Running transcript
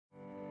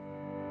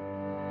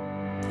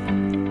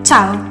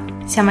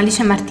Ciao, siamo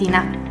Alice e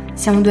Martina,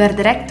 siamo due art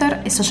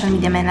director e social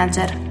media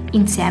manager.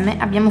 Insieme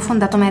abbiamo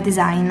fondato Mea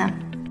Design.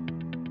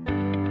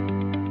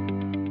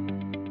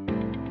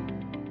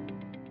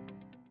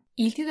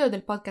 Il titolo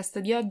del podcast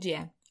di oggi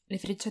è Le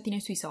frecciatine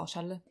sui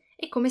social.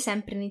 E come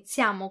sempre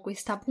iniziamo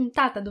questa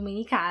puntata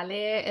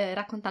domenicale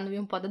raccontandovi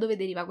un po' da dove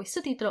deriva questo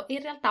titolo.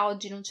 In realtà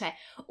oggi non c'è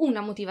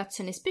una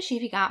motivazione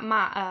specifica,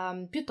 ma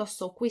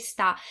piuttosto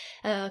questa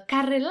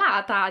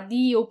carrellata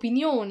di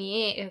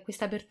opinioni e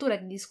questa apertura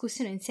di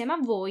discussione insieme a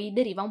voi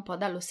deriva un po'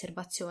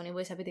 dall'osservazione.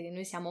 Voi sapete che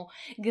noi siamo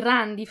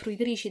grandi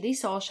fruitrici dei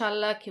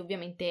social, che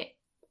ovviamente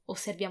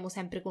osserviamo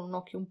sempre con un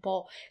occhio un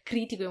po'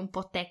 critico e un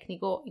po'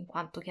 tecnico, in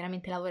quanto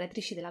chiaramente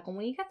lavoratrici della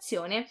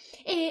comunicazione,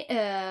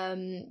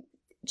 e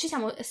ci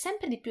siamo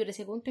sempre di più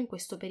rese conto in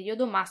questo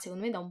periodo, ma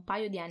secondo me da un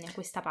paio di anni a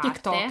questa parte.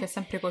 TikTok è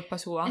sempre colpa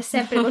sua. È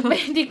sempre colpa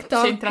di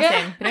TikTok. C'entra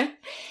sempre.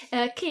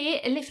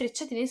 Che le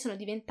frecciatine sono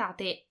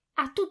diventate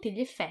a tutti gli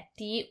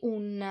effetti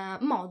un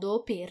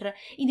modo per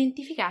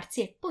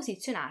identificarsi e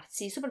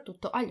posizionarsi,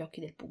 soprattutto agli occhi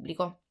del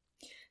pubblico.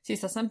 Si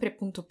sta sempre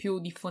appunto più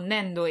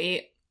diffondendo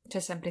e c'è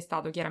sempre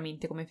stato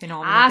chiaramente come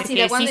fenomeno,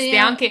 perché sì, esiste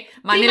anche,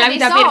 ma nella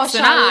vita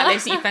personale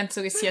sì,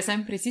 penso che sia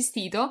sempre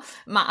esistito,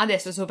 ma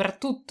adesso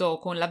soprattutto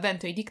con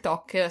l'avvento di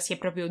TikTok si è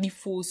proprio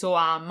diffuso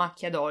a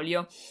macchia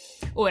d'olio.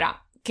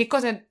 Ora, che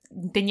cosa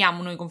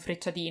intendiamo noi con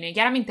frecciatine?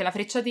 Chiaramente la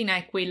frecciatina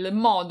è quel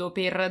modo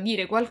per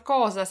dire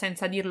qualcosa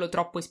senza dirlo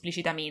troppo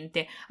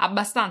esplicitamente,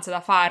 abbastanza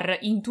da far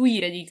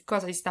intuire di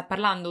cosa si sta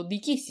parlando, di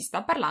chi si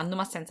sta parlando,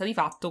 ma senza di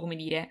fatto, come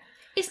dire,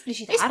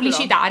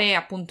 esplicitare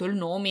appunto il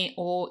nome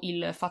o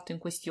il fatto in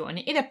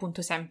questione, ed è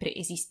appunto sempre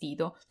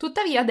esistito.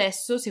 Tuttavia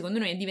adesso secondo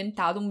noi è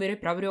diventato un vero e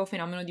proprio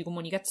fenomeno di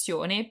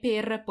comunicazione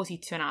per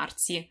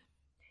posizionarsi.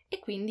 E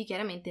quindi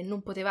chiaramente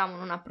non potevamo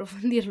non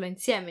approfondirlo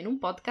insieme in un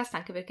podcast,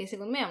 anche perché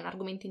secondo me è un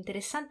argomento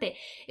interessante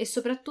e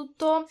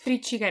soprattutto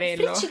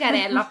friccicarello,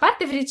 a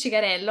parte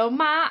friccicarello,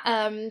 ma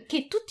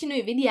che tutti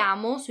noi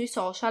vediamo sui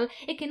social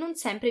e che non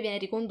sempre viene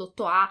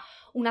ricondotto a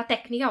una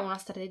tecnica o una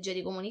strategia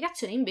di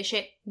comunicazione,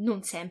 invece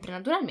non sempre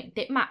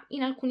naturalmente, ma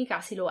in alcuni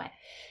casi lo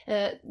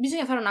è.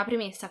 Bisogna fare una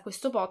premessa a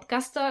questo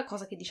podcast,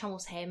 cosa che diciamo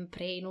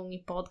sempre in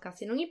ogni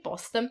podcast, in ogni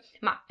post,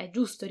 ma è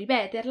giusto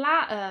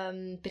ripeterla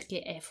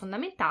perché è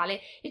fondamentale,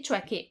 e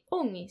cioè che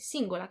ogni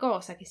singola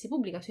cosa che si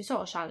pubblica sui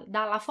social,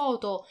 dalla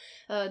foto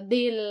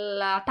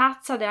della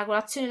tazza della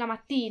colazione la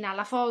mattina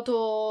alla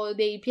foto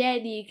dei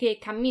piedi che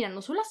camminano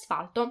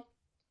sull'asfalto,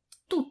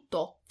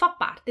 tutto fa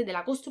parte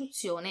della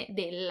costruzione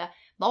del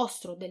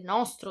vostro, del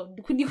nostro,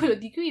 di quello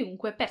di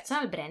chiunque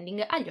personal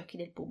branding agli occhi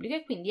del pubblico,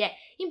 e quindi è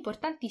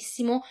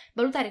importantissimo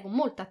valutare con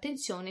molta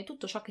attenzione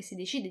tutto ciò che si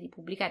decide di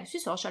pubblicare sui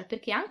social,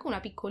 perché anche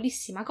una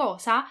piccolissima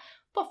cosa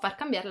può far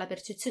cambiare la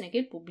percezione che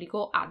il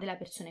pubblico ha della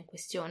persona in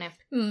questione.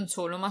 Non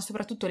solo, ma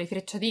soprattutto le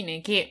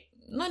frecciatine, che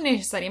non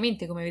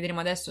necessariamente, come vedremo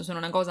adesso, sono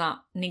una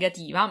cosa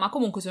negativa, ma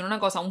comunque sono una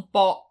cosa un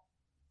po',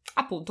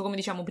 appunto, come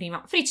diciamo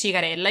prima,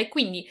 friccicarella, e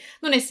quindi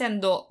non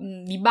essendo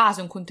di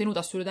base un contenuto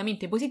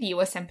assolutamente positivo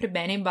è sempre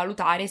bene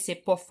valutare se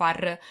può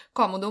far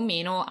comodo o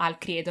meno al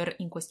creator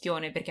in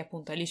questione, perché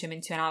appunto Alice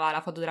menzionava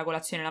la foto della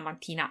colazione la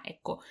mattina,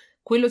 ecco,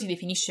 quello ti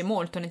definisce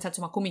molto, nel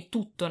senso, ma come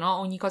tutto, no?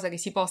 Ogni cosa che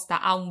si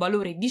posta ha un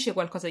valore, dice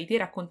qualcosa di te,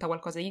 racconta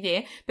qualcosa di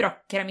te, però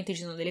chiaramente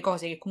ci sono delle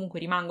cose che comunque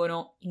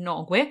rimangono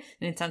innocue,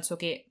 nel senso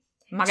che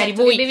magari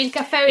certo, voi bevi il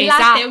caffè o il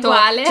latte è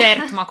uguale.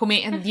 Certo, ma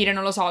come dire,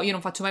 non lo so, io non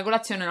faccio mai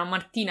colazione, una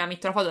mattina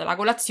metto la foto della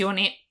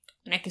colazione,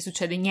 non è che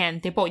succede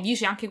niente, poi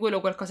dice anche quello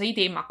qualcosa di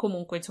te, ma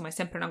comunque insomma è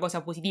sempre una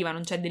cosa positiva,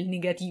 non c'è del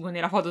negativo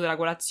nella foto della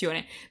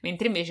colazione,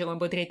 mentre invece, come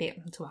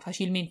potrete insomma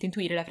facilmente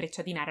intuire, la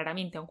frecciatina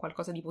raramente è un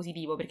qualcosa di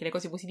positivo, perché le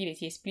cose positive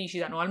si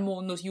esplicitano al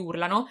mondo, si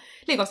urlano,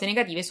 le cose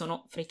negative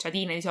sono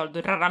frecciatine di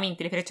solito,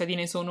 raramente le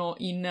frecciatine sono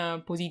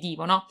in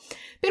positivo, no?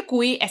 Per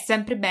cui è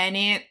sempre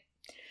bene,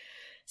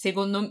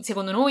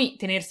 secondo noi,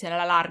 tenersela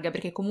alla larga,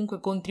 perché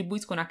comunque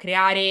contribuiscono a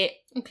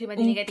creare un clima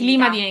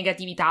di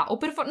negatività, o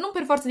non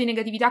per forza di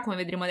negatività, come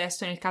vedremo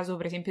adesso nel caso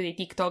per esempio dei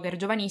TikToker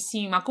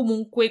giovanissimi, ma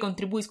comunque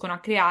contribuiscono a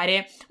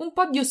creare un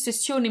po' di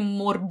ossessione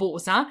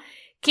morbosa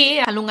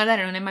che a lungo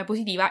andare non è mai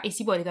positiva e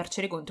si può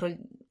ritorcere contro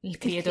il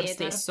creator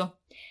stesso.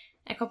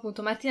 Ecco,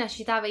 appunto, Martina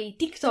citava i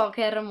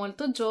TikToker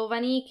molto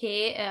giovani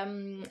che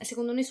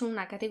secondo noi sono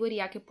una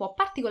categoria che può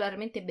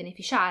particolarmente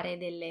beneficiare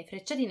delle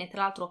frecciatine.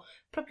 Tra l'altro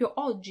proprio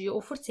oggi o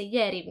forse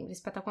ieri,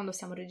 rispetto a quando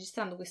stiamo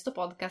registrando questo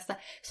podcast,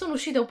 sono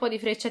uscite un po' di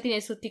frecciatine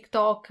su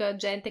TikTok,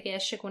 gente che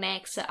esce con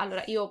ex.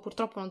 Allora, io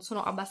purtroppo non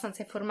sono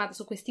abbastanza informata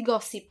su questi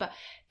gossip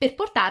per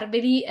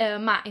portarveli,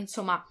 ma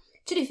insomma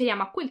ci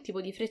riferiamo a quel tipo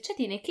di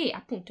frecciatine che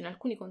appunto in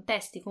alcuni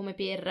contesti, come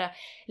per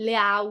le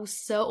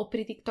house o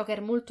per i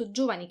TikToker molto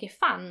giovani che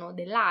fanno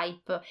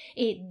dell'hype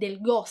e del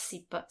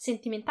gossip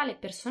sentimentale e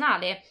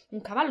personale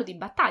un cavallo di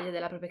battaglia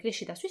della propria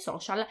crescita sui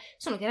social,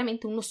 sono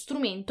chiaramente uno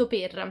strumento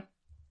per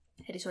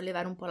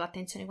risollevare un po'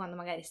 l'attenzione quando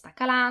magari sta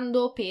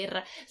calando,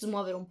 per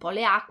smuovere un po'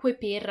 le acque,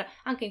 per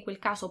anche in quel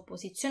caso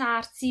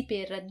posizionarsi,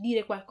 per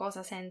dire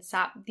qualcosa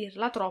senza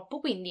dirla troppo.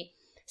 Quindi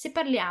Se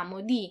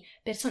parliamo di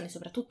persone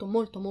soprattutto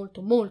molto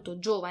molto molto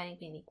giovani,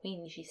 quindi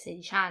 15,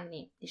 16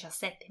 anni,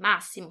 17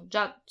 massimo,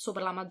 già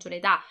sopra la maggiore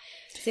età,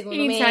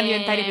 secondo iniziano me... a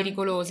diventare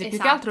pericolose, Esatto. più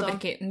che altro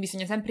perché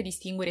bisogna sempre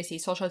distinguere se i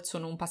social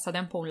sono un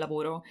passatempo o un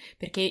lavoro,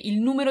 perché il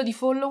numero di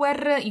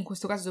follower, in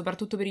questo caso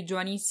soprattutto per i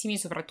giovanissimi,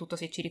 soprattutto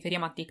se ci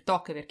riferiamo a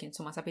TikTok, perché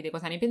insomma sapete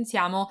cosa ne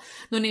pensiamo,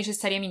 non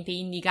necessariamente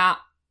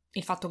indica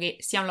il fatto che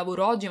sia un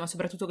lavoro oggi, ma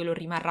soprattutto che lo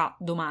rimarrà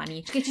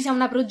domani. Che ci sia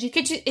una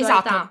progettualità.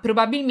 Esatto,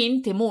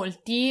 probabilmente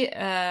molti,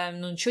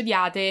 non ci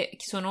odiate,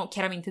 sono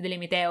chiaramente delle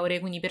meteore,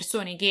 quindi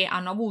persone che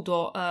hanno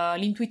avuto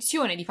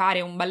l'intuizione di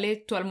fare un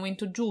balletto al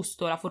momento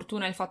giusto, la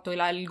fortuna del fatto che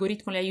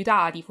l'algoritmo li ha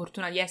aiutati,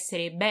 fortuna di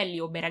essere belli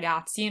o bei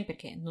ragazzi,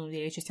 perché non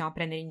dire che ci stiamo a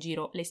prendere in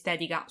giro,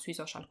 l'estetica sui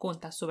social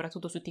conta,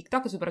 soprattutto su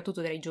TikTok,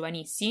 soprattutto tra i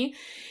giovanissimi,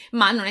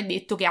 ma non è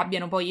detto che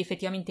abbiano poi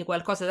effettivamente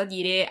qualcosa da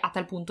dire a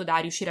tal punto da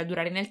riuscire a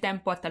durare nel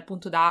tempo, a tal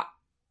punto da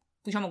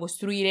diciamo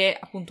costruire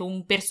appunto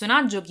un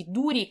personaggio che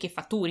duri e che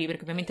fatturi,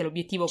 perché ovviamente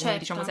l'obiettivo, come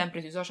diciamo sempre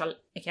sui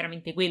social, è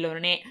chiaramente quello,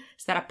 non è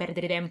stare a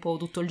perdere tempo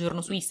tutto il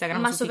giorno su Instagram,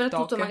 ma su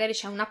soprattutto TikTok. Magari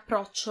c'è un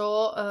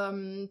approccio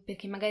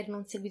perché magari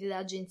non seguite da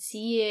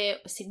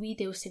agenzie,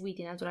 seguite o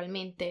seguiti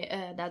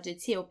naturalmente da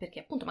agenzie, o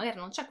perché appunto magari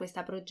non c'è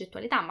questa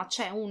progettualità, ma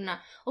c'è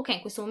ok,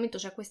 in questo momento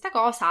c'è questa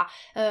cosa,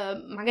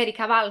 magari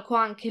cavalco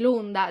anche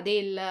l'onda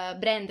del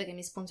brand che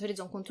mi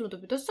sponsorizza un contenuto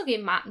piuttosto che,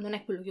 ma non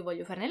è quello che io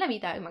voglio fare nella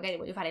vita, magari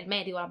voglio fare il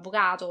medico,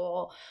 l'avvocato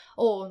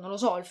o non lo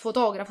so, il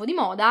fotografo di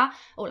moda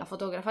o la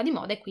fotografa di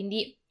moda, e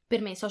quindi per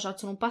me i social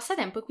sono un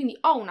passatempo e quindi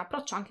ho un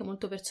approccio anche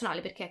molto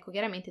personale, perché ecco,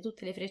 chiaramente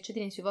tutte le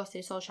frecciatine sui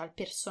vostri social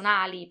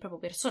personali, proprio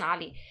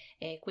personali,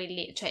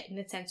 quelli, cioè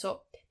nel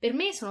senso, per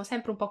me sono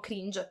sempre un po'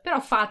 cringe, però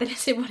fatele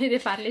se volete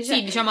farle. Cioè...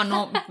 Sì, diciamo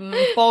hanno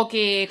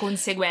poche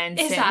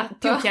conseguenze. Esatto.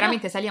 Più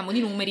chiaramente saliamo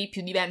di numeri,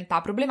 più diventa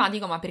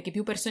problematico, ma perché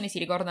più persone si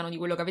ricordano di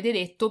quello che avete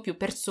detto, più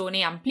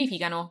persone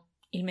amplificano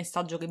il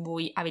messaggio che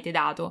voi avete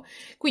dato.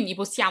 Quindi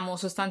possiamo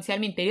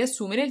sostanzialmente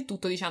riassumere il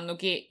tutto dicendo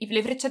che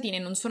le frecciatine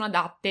non sono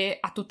adatte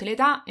a tutte le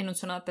età e non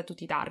sono adatte a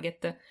tutti i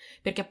target,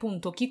 perché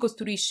appunto chi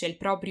costruisce il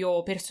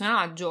proprio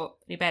personaggio,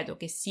 ripeto,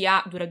 che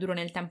sia duraturo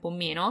nel tempo o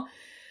meno,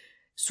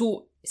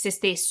 su se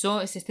stesso,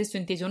 e se stesso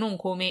inteso non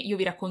come io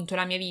vi racconto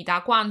la mia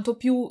vita, quanto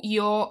più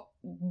io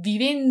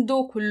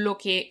vivendo quello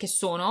che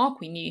sono,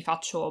 quindi vi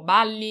faccio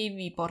balli,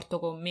 vi porto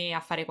con me a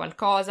fare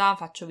qualcosa,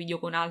 faccio video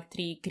con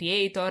altri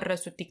creator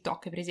su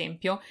TikTok per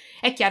esempio,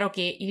 è chiaro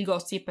che il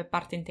gossip è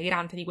parte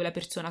integrante di quella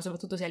persona,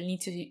 soprattutto se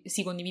all'inizio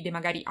si condivide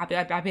magari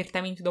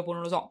apertamente, dopo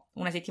non lo so,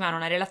 una settimana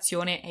una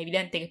relazione, è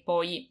evidente che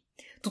poi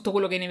tutto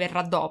quello che ne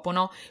verrà dopo,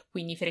 no?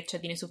 Quindi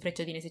frecciatine su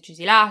frecciatine se ci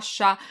si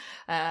lascia,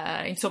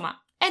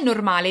 insomma è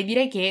normale,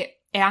 direi che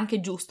è anche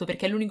giusto,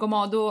 perché è l'unico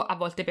modo a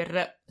volte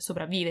per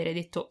sopravvivere,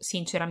 detto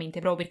sinceramente,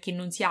 proprio perché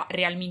non si ha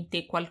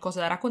realmente qualcosa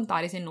da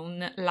raccontare se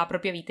non la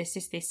propria vita e se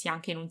stessi,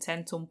 anche in un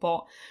senso un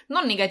po'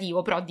 non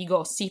negativo, però di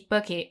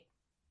gossip, che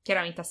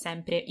chiaramente ha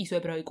sempre i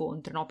suoi pro e i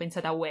contro, no?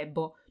 Pensate a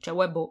Webbo, cioè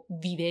Webbo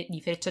vive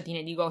di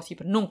frecciatine e di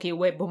gossip, non che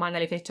Webbo manda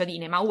le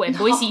frecciatine, ma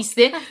Webbo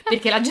esiste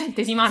perché la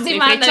gente si manda le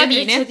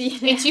frecciatine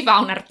e ci fa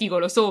un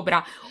articolo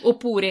sopra.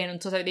 Oppure, non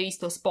so se avete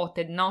visto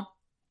Spotted, no?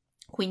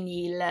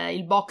 Quindi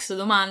il box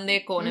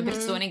domande con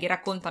persone che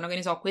raccontano, che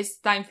ne so,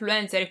 questa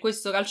influencer e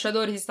questo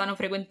calciatore si stanno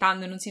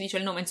frequentando e non si dice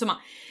il nome, insomma,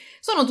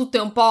 sono tutte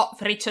un po'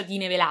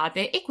 frecciatine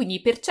velate e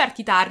quindi per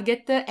certi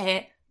target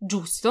è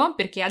giusto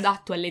perché è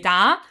adatto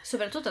all'età.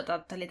 Soprattutto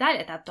adatto all'età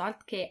e adatto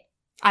anche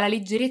alla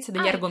leggerezza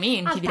degli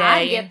argomenti, al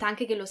direi. Target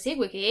anche che lo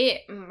segue,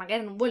 che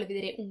magari non vuole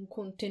vedere un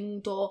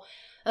contenuto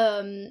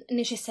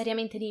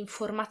necessariamente di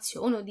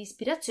informazione o di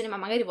ispirazione, ma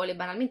magari vuole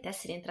banalmente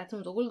essere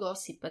intrattenuto col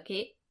gossip,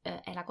 che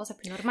è la cosa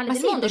più normale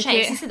del mondo, cioè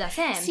esiste da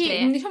sempre.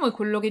 Sì, diciamo che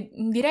quello che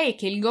direi è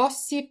che il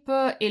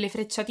gossip e le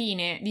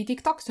frecciatine di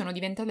TikTok sono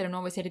diventate le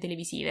nuove serie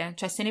televisive,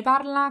 cioè se ne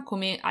parla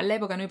come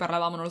all'epoca noi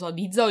parlavamo, non lo so,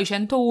 di Zoe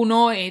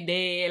 101 e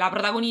della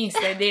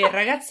protagonista e del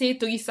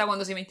ragazzetto, chissà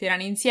quando si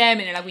metteranno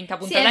insieme, nella quinta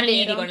puntata al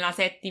litigo, nella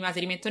settima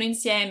si rimettono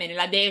insieme,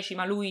 nella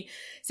decima lui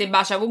si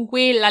bacia con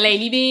quella, lei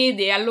li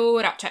vede,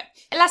 allora, cioè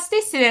è la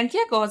stessa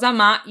identica cosa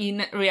ma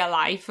in real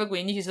life,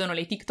 quindi ci sono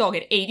le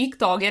TikToker e i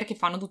TikToker che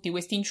fanno tutti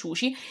questi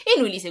inciuci e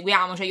noi li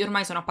seguiamo, cioè io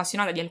ormai sono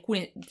appassionata di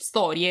alcune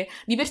storie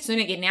di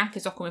persone che neanche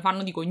so come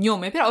fanno di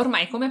cognome, però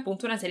ormai è come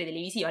appunto una serie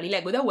televisiva, li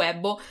leggo da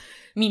Webbo,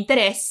 mi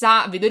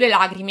interessa, vedo le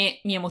lacrime,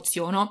 mi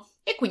emoziono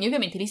e quindi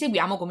ovviamente li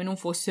seguiamo come non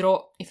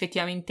fossero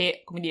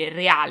effettivamente, come dire,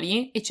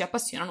 reali e ci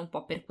appassionano un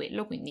po' per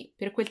quello, quindi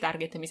per quel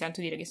target mi sento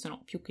dire che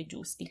sono più che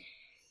giusti.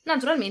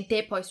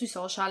 Naturalmente poi sui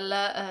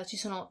social ci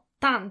sono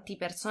tanti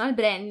personal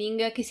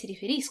branding che si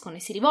riferiscono e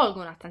si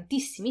rivolgono a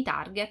tantissimi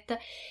target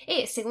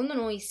e secondo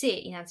noi se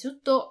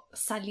innanzitutto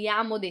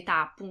saliamo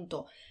d'età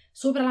appunto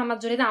sopra la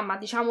maggiore età, ma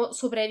diciamo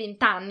sopra i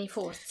 20 anni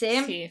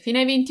forse. Sì, fino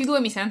ai 22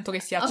 mi sento che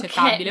sia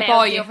accettabile.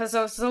 Poi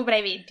sopra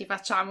i 20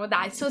 facciamo,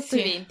 dai, sotto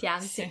i 20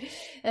 anzi.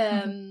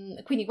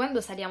 Sì. Quindi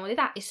quando saliamo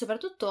d'età e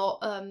soprattutto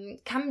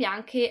cambia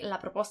anche la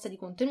proposta di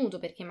contenuto,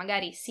 perché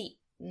magari sì,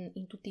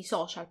 in tutti i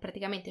social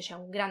praticamente c'è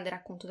un grande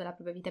racconto della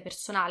propria vita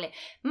personale,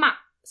 ma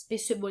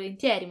spesso e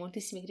volentieri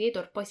moltissimi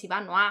creator poi si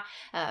vanno a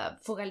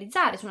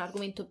focalizzare su un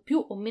argomento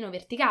più o meno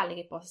verticale,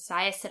 che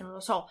possa essere, non lo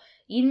so,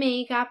 il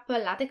make-up,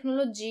 la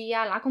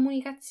tecnologia, la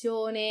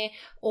comunicazione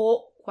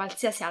o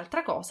qualsiasi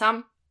altra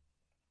cosa,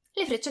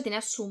 le frecciatine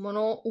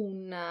assumono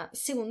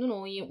secondo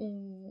noi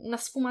una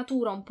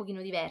sfumatura un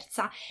pochino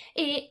diversa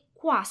e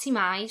quasi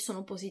mai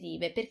sono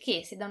positive,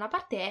 perché se da una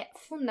parte è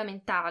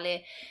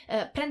fondamentale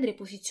prendere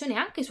posizione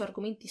anche su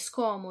argomenti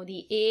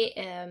scomodi e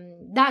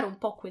dare un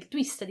po' quel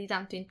twist di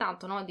tanto in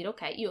tanto, no? Dire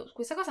ok, io su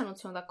questa cosa non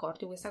sono d'accordo,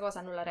 io questa cosa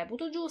non la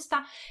reputo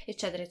giusta,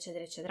 eccetera,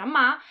 eccetera, eccetera,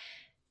 ma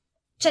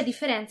c'è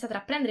differenza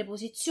tra prendere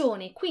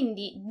posizione e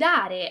quindi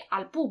dare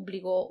al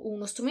pubblico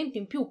uno strumento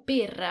in più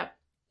per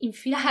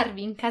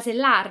infilarvi,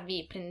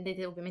 incasellarvi,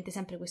 prendete ovviamente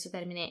sempre questo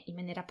termine in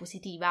maniera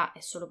positiva,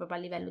 è solo proprio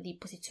a livello di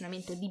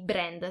posizionamento di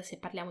brand, se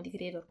parliamo di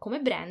creator come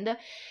brand,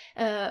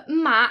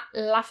 ma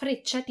la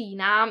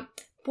frecciatina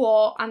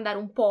può andare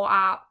un po'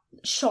 a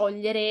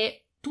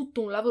sciogliere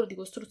tutto un lavoro di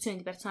costruzione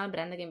di personal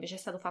brand che invece è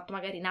stato fatto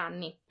magari in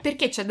anni.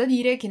 Perché c'è da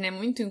dire che nel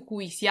momento in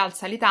cui si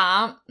alza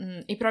l'età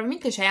e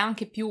probabilmente c'è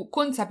anche più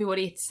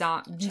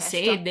consapevolezza di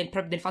sé e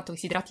del fatto che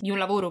si tratti di un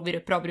lavoro vero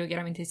e proprio,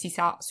 chiaramente si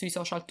sa sui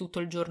social tutto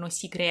il giorno e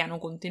si creano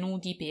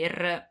contenuti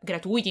per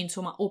gratuiti,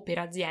 insomma, o per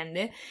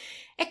aziende,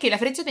 è che la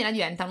frecciatina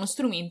diventa uno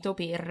strumento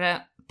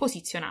per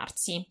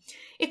posizionarsi.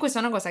 E questa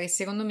è una cosa che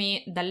secondo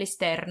me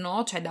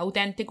dall'esterno, cioè da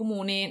utente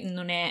comune,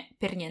 non è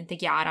per niente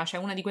chiara, cioè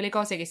una di quelle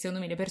cose che secondo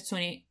me le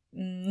persone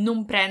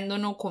non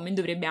prendono come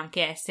dovrebbe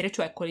anche essere,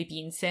 cioè con le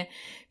pinze,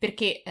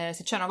 perché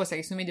se c'è una cosa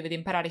che secondo me dovete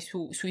imparare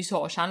sui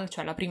social,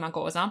 cioè la prima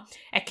cosa,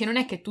 è che non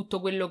è che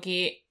tutto quello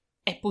che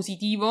è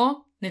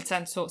positivo, nel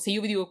senso, se io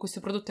vi dico che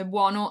questo prodotto è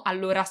buono,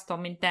 allora sto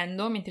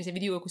mentendo, mentre se vi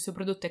dico che questo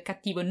prodotto è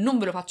cattivo e non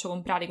ve lo faccio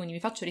comprare, quindi vi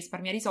faccio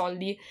risparmiare i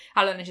soldi,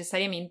 allora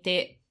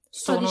necessariamente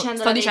sto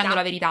dicendo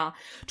la verità.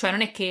 Cioè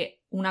non è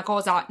che una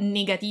cosa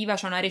negativa,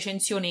 cioè una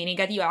recensione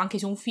negativa anche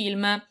su un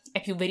film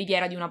è più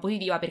veritiera di una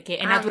positiva, perché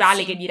è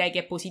naturale che direi che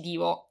è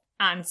positivo.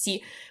 Anzi,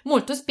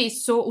 molto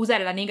spesso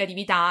usare la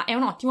negatività è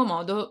un ottimo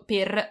modo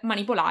per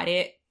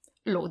manipolare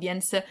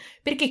l'audience,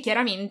 perché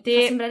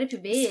chiaramente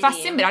fa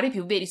sembrare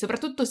più veri,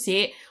 soprattutto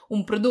se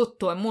un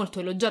prodotto è molto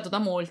elogiato da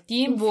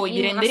molti, voi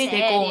vi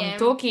renderete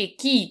conto che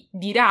chi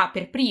dirà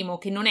per primo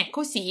che non è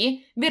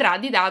così verrà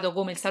additato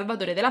come il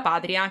salvatore della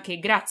patria, che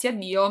grazie a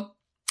Dio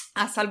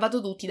ha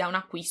salvato tutti da un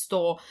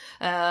acquisto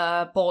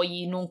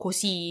poi non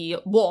così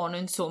buono,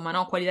 insomma,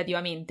 no?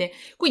 Qualitativamente.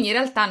 Quindi in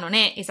realtà non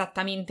è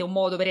esattamente un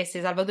modo per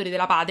essere salvatori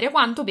della patria,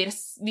 quanto per,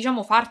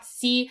 diciamo,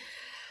 farsi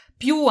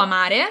più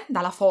amare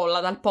dalla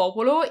folla, dal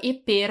popolo, e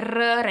per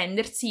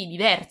rendersi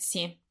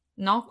diversi,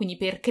 no? Quindi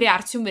per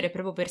crearsi un vero e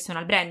proprio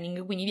personal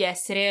branding, quindi di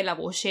essere la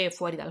voce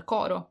fuori dal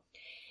coro.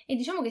 E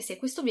diciamo che se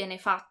questo viene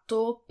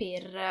fatto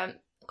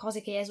per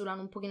cose che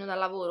esulano un pochino dal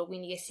lavoro,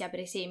 quindi che sia per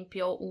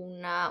esempio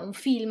un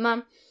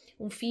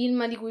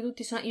film di cui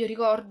tutti sono... Io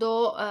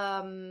ricordo,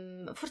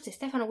 forse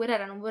Stefano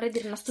Guerrera, non vorrei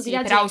dire una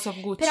stupidaggine. Sì, per House of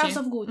Gucci. Per House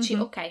of Gucci,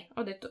 ok.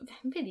 Ho detto,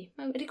 vedi,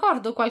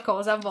 ricordo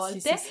qualcosa a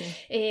volte. Sì.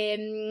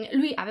 E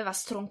lui aveva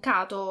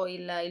stroncato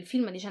il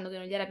film dicendo che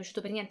non gli era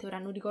piaciuto per niente, ora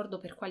non ricordo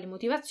per quali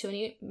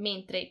motivazioni,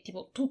 mentre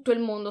tipo tutto il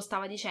mondo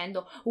stava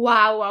dicendo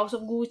wow, House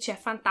of Gucci è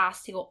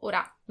fantastico.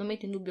 Ora, non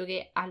metto in dubbio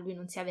che a lui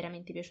non sia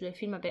veramente piaciuto il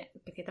film,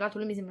 perché tra l'altro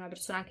lui mi sembra una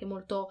persona anche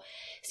molto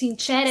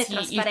sincera e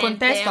trasparente. Il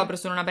contesto, apro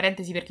solo una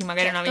parentesi per chi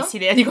magari non avesse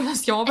idea di cosa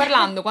stiamo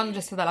parlando. Quando c'è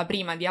stata la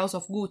prima di House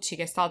of Gucci,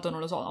 che è stato, non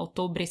lo so, a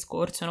ottobre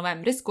scorso,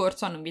 novembre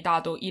scorso, hanno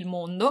invitato il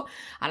mondo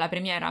alla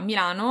premiera a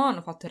Milano,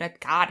 hanno fatto red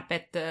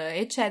carpet,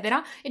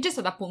 eccetera, e c'è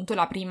stata appunto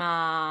la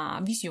prima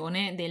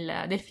visione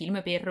del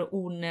film per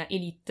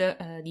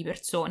un'elite di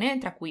persone,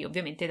 tra cui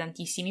ovviamente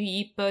tantissimi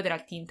VIP,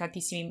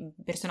 tantissimi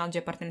personaggi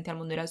appartenenti al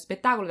mondo dello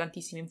spettacolo,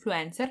 tantissimi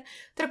influencer,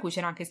 tra cui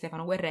c'era anche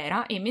Stefano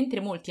Guerrera. E mentre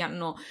molti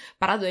hanno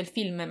parlato del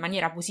film in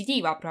maniera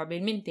positiva,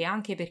 probabilmente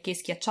anche perché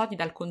schiacciati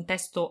dal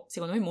contesto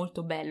secondo me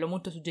molto bello,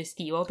 molto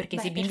suggestivo, perché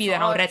se vi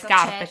invitano a un red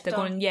carpet,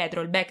 certo, con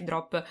dietro il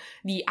backdrop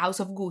di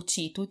House of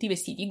Gucci, tutti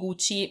vestiti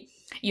Gucci,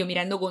 io mi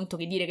rendo conto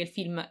che dire che il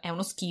film è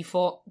uno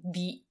schifo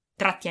vi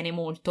trattiene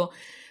molto,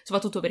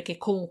 soprattutto perché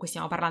comunque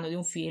stiamo parlando di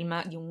un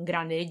film di un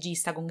grande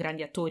regista con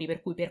grandi attori,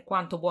 per cui per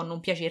quanto può non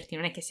piacerti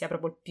non è che sia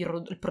proprio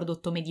il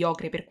prodotto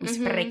mediocre per cui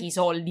sprechi i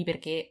soldi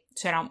perché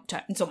c'era,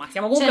 cioè insomma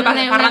stiamo comunque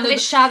parlando di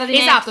esatto,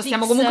 Netflix.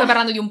 Stiamo comunque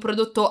parlando di un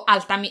prodotto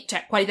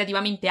cioè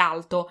qualitativamente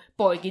alto,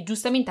 poi che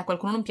giustamente a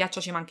qualcuno non piaccia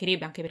ci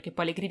mancherebbe, anche perché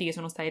poi le critiche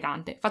sono state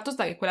tante. Fatto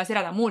sta che quella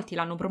serata molti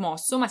l'hanno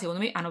promosso, ma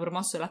secondo me hanno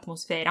promosso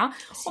l'atmosfera,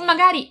 sì, o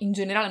magari in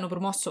generale hanno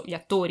promosso gli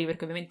attori,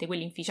 perché ovviamente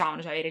quelli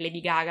inficiavano, cioè avere Lady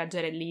Gaga,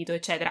 Jared Leto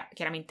eccetera,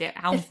 chiaramente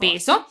ha un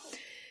peso.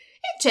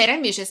 E c'era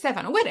invece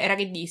Stefano Guerrera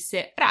che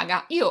disse: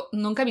 raga, io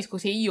non capisco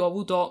se io ho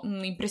avuto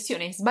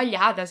un'impressione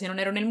sbagliata, se non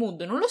ero nel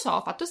mood, non lo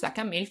so, fatto sta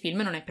che a me il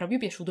film non è proprio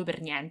piaciuto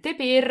per niente,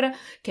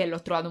 perché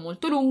l'ho trovato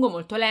molto lungo,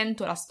 molto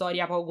lento, la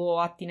storia poco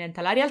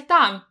attinente alla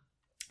realtà,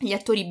 gli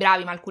attori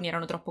bravi ma alcuni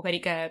erano troppo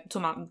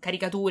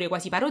caricature,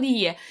 quasi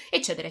parodie,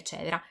 eccetera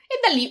eccetera. E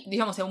da lì,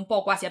 diciamo, si è un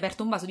po' quasi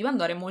aperto un vaso di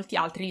Pandora e molti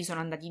altri gli sono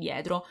andati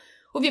dietro.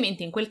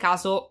 Ovviamente in quel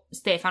caso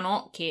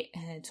Stefano, che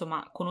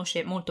insomma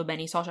conosce molto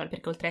bene i social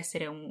perché oltre ad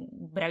essere un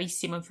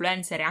bravissimo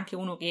influencer è anche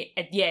uno che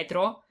è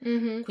dietro,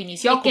 quindi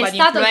si occupa di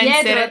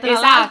influencer, dietro, tra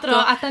l'altro,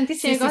 a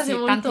tantissime cose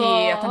molto...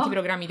 a tanti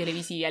programmi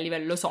televisivi a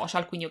livello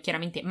social, quindi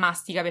chiaramente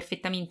mastica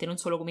perfettamente non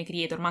solo come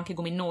creator ma anche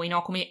come noi,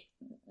 no? Come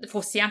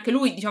fosse anche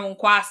lui, diciamo, un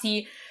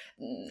quasi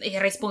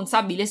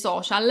responsabile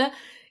social.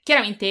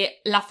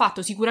 Chiaramente l'ha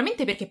fatto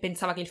sicuramente perché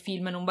pensava che il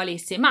film non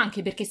valesse, ma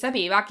anche perché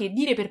sapeva che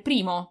dire per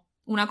primo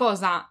una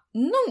cosa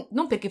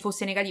non perché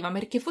fosse negativa, ma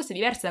perché fosse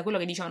diversa da quello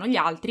che dicevano gli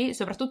altri,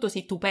 soprattutto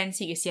se tu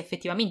pensi che sia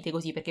effettivamente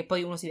così, perché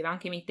poi uno si deve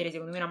anche mettere,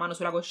 secondo me, una mano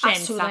sulla coscienza.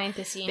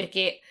 Assolutamente sì.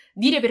 Perché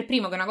dire per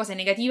primo che una cosa è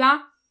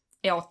negativa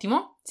è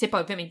ottimo, se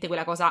poi ovviamente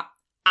quella cosa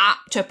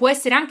cioè può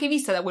essere anche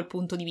vista da quel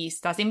punto di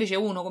vista. Se invece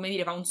uno, come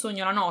dire, fa un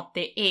sogno la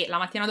notte e la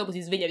mattina dopo si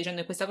sveglia dicendo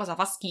che questa cosa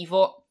fa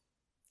schifo,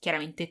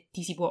 chiaramente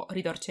ti si può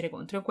ritorcere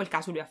contro. In quel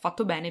caso lui ha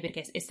fatto bene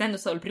perché, essendo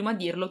stato il primo a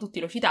dirlo, tutti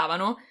lo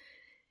citavano.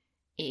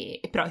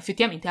 E però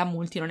effettivamente a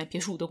molti non è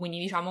piaciuto, quindi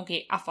diciamo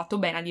che ha fatto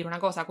bene a dire una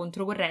cosa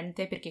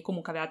controcorrente perché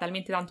comunque aveva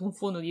talmente tanto un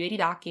fondo di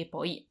verità che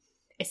poi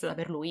è stata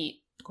per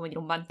lui, come dire,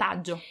 un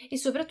vantaggio. E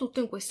soprattutto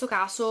in questo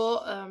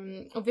caso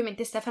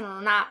ovviamente Stefano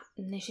non ha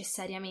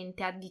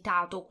necessariamente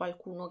additato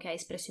qualcuno che ha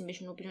espresso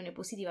invece un'opinione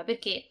positiva,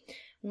 perché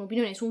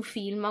un'opinione su un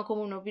film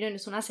come un'opinione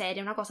su una serie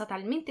è una cosa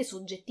talmente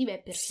soggettiva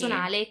e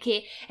personale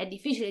che è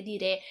difficile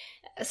dire,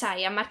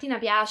 sai, a Martina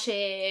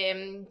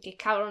piace, che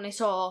cavolo ne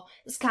so,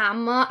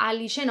 Scam, a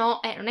Alice no,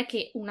 non è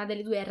che una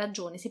delle due ha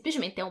ragione,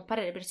 semplicemente è un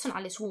parere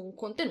personale su un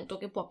contenuto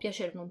che può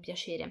piacere o non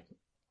piacere.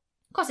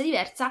 Cosa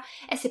diversa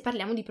è se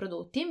parliamo di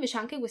prodotti, invece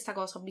anche questa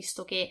cosa ho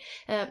visto che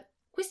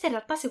questa in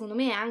realtà secondo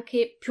me è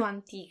anche più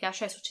antica,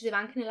 cioè succedeva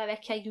anche nella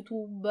vecchia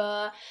YouTube,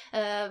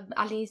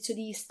 all'inizio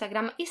di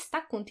Instagram, e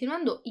sta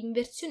continuando in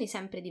versioni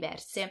sempre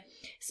diverse.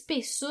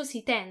 Spesso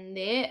si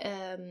tende,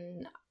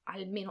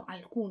 almeno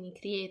alcuni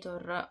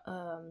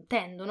creator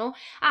tendono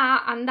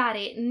a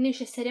andare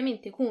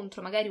necessariamente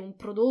contro magari un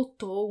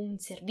prodotto o un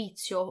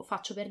servizio,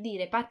 faccio per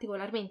dire,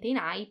 particolarmente in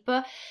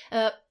hype,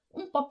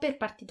 un po' per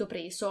partito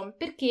preso,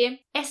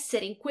 perché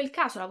essere in quel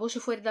caso la voce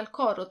fuori dal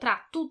coro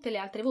tra tutte le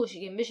altre voci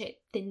che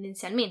invece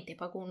tendenzialmente,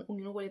 poi con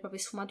ognuno con le proprie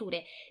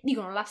sfumature,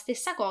 dicono la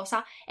stessa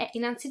cosa, è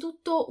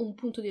innanzitutto un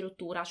punto di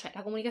rottura, cioè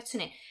la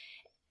comunicazione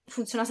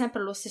funziona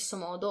sempre allo stesso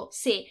modo.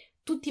 Se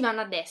tutti vanno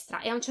a destra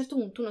e a un certo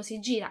punto uno si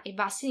gira e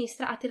va a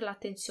sinistra, attira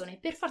l'attenzione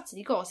per forza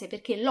di cose,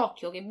 perché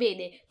l'occhio che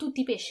vede tutti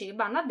i pesci che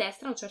vanno a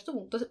destra a un certo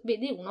punto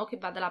vede uno che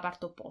va dalla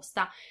parte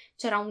opposta.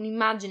 C'era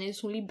un'immagine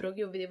su un libro che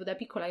io vedevo da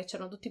piccola, che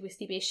c'erano tutti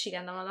questi pesci che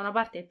andavano da una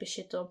parte e il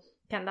pescetto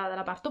che andava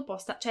dalla parte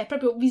opposta, cioè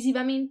proprio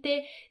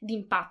visivamente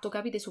d'impatto,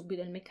 capite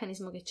subito il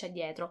meccanismo che c'è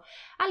dietro.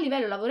 A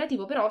livello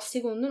lavorativo però,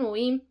 secondo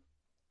noi,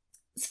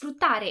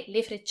 sfruttare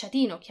le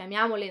frecciatine, o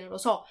chiamiamole, non lo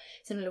so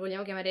se non le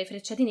vogliamo chiamare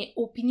frecciatine,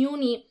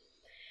 opinioni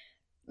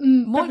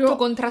molto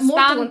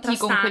contrastanti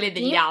con quelle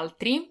degli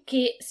altri,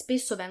 che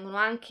spesso vengono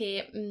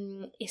anche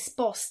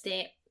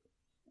esposte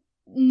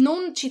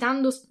non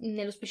citando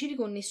nello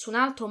specifico nessun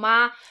altro,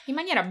 ma in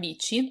maniera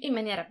bici, ok, è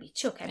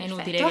perfetto.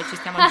 inutile che ci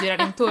stiamo a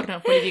girare intorno,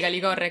 politically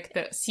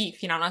correct sì,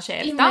 fino a una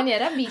certa, in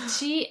maniera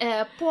bici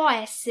può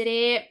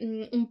essere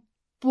un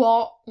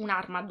po'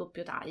 un'arma a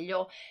doppio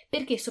taglio,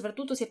 perché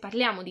soprattutto se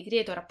parliamo di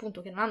creator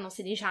appunto che non hanno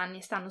 16 anni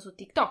e stanno su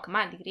TikTok,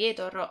 ma di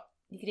creator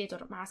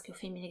maschi o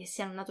femmine, che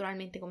siano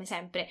naturalmente, come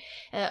sempre,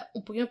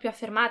 un pochino più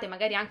affermate,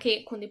 magari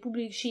anche con dei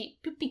pubblici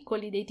più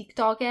piccoli dei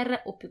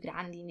TikToker o più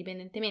grandi,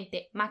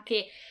 indipendentemente, ma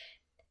che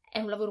è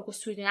un lavoro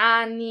costruito in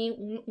anni,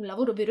 un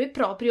lavoro vero e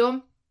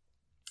proprio,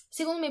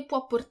 secondo me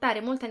può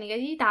portare molta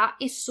negatività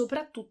e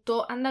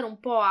soprattutto andare un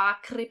po' a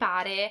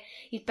crepare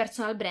il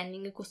personal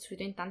branding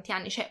costruito in tanti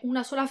anni. Cioè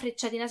una sola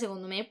frecciatina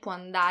secondo me può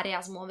andare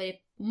a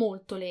smuovere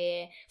molto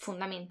le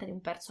fondamenta di un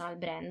personal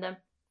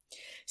brand.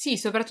 Sì,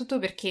 soprattutto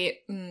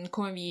perché,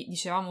 come vi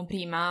dicevamo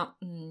prima,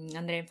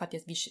 andrei infatti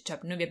a cioè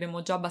noi vi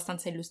abbiamo già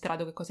abbastanza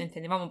illustrato che cosa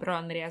intendevamo, però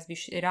andrei a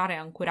sviscerare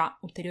ancora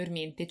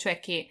ulteriormente, cioè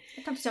che...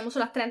 Tanto siamo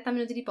solo a 30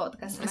 minuti di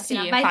podcast, sì,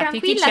 vai infatti,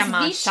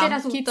 tranquilla, sviscera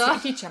tutto.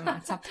 Chi ci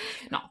ammazza?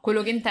 No,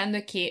 quello che intendo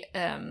è che,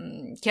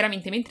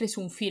 chiaramente, mentre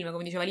su un film,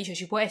 come diceva Alice,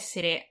 ci può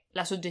essere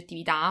la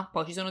soggettività,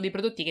 poi ci sono dei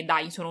prodotti che,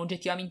 dai, sono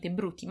oggettivamente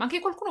brutti, ma che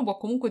qualcuno può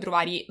comunque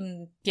trovare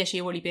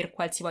piacevoli per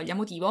qualsivoglia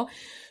motivo.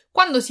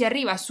 Quando si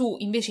arriva su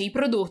invece i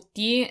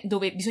prodotti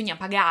dove bisogna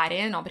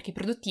pagare, no, perché i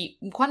prodotti,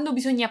 quando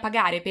bisogna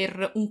pagare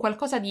per un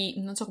qualcosa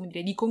di, non so come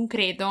dire, di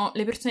concreto,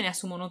 le persone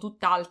assumono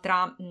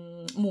tutt'altra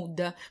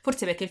mood.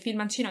 Forse perché il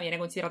filmancino viene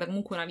considerato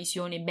comunque una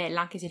visione bella,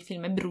 anche se il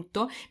film è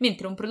brutto,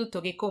 mentre un prodotto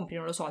che compri,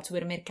 non lo so, al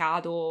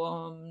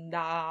supermercato,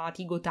 da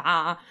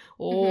Tigotà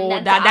o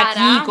da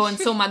Kiko,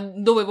 insomma,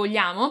 dove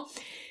vogliamo,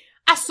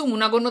 assume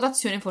una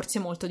connotazione forse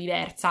molto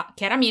diversa.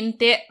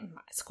 Chiaramente,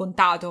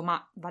 scontato,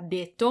 ma va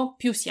detto,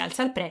 più si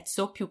alza il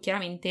prezzo, più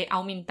chiaramente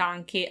aumenta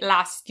anche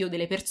l'astio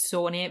delle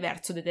persone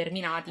verso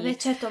determinati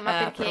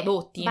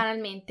prodotti.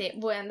 Banalmente,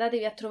 voi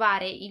andatevi a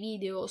trovare i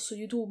video su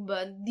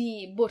YouTube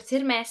di borse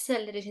Hermès,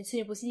 le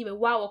recensioni positive,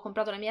 wow, ho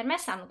comprato la mia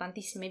Hermès, hanno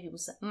tantissime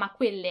views, ma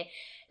quelle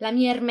la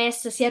mia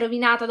Hermès si è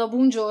rovinata dopo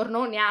un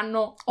giorno, ne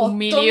hanno 8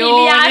 milione.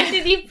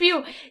 miliardi di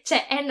più.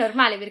 Cioè, è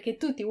normale perché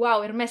tutti,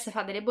 wow, Hermès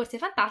fa delle borse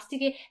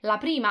fantastiche, la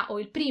prima o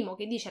il primo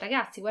che dice,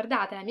 ragazzi,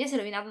 guardate, la mia si è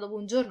rovinata dopo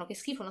un giorno, che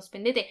schifo, non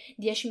spendete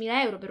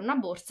 10.000 euro per una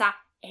borsa,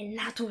 è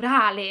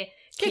naturale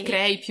che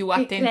crei più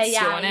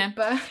attenzione.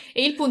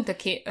 E il punto è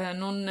che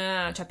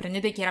cioè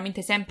prendete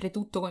chiaramente sempre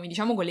tutto, come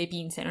diciamo, con le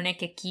pinze. Non è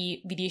che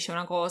chi vi dice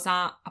una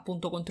cosa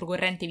appunto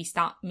controcorrente vi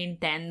sta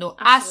mentendo.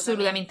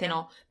 Assolutamente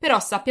no. Però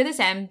sappiate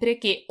sempre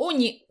che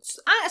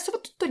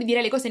soprattutto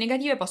dire le cose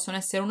negative possono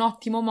essere un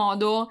ottimo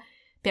modo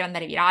per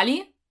andare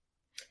virali,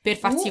 per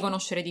farsi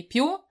conoscere di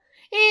più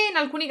e in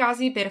alcuni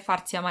casi per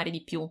farsi amare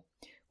di più.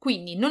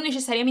 Quindi non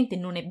necessariamente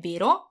non è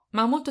vero,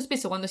 ma molto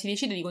spesso quando si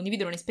decide di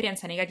condividere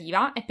un'esperienza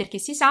negativa è perché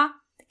si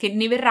sa che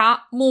ne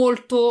verrà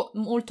molto,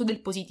 molto del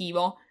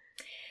positivo.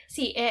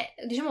 Sì,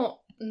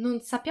 diciamo,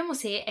 non sappiamo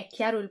se è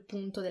chiaro il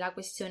punto della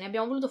questione.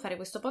 Abbiamo voluto fare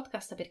questo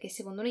podcast perché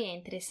secondo noi è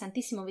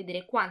interessantissimo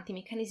vedere quanti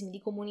meccanismi di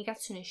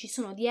comunicazione ci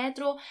sono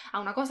dietro a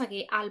una cosa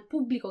che ha il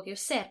pubblico che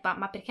osserva,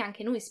 ma perché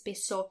anche noi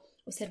spesso,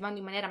 osservando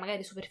in maniera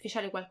magari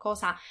superficiale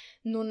qualcosa,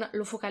 non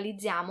lo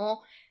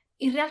focalizziamo.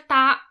 In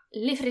realtà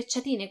le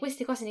frecciatine,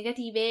 queste cose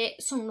negative,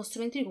 sono uno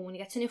strumento di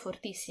comunicazione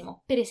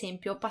fortissimo. Per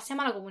esempio,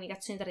 passiamo alla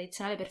comunicazione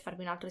tradizionale per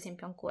farvi un altro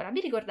esempio ancora. Vi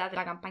ricordate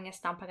la campagna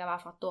stampa che aveva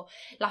fatto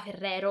la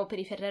Ferrero per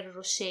i Ferrero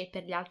Rocher e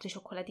per gli altri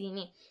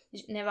cioccolatini?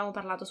 Ne avevamo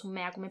parlato su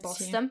Mea come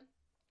post. Sì.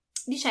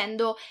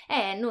 Dicendo,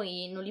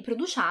 noi non li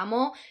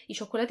produciamo i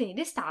cioccolatini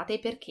d'estate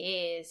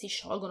perché si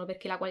sciolgono,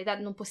 perché la qualità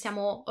non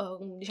possiamo,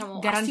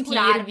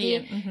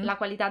 assicurarvi la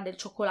qualità del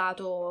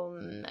cioccolato,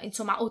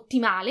 insomma,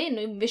 ottimale.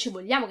 Noi invece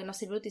vogliamo che i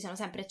nostri prodotti siano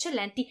sempre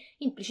eccellenti.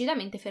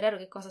 Implicitamente Ferrero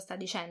che cosa sta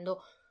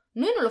dicendo?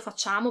 Noi non lo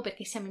facciamo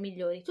perché siamo i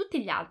migliori,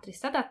 tutti gli altri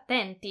state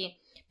attenti,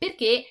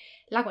 perché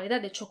la qualità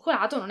del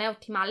cioccolato non è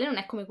ottimale, non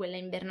è come quella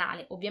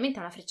invernale. Ovviamente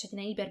è una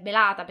frecciatina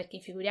ipervelata, perché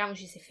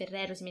figuriamoci se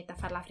Ferrero si mette a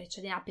fare la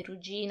frecciatina a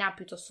Perugina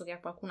piuttosto che a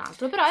qualcun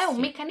altro, però è un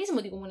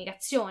meccanismo di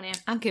comunicazione.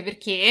 Anche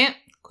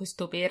perché,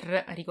 questo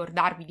per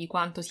ricordarvi di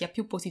quanto sia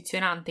più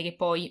posizionante, che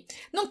poi,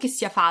 non che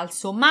sia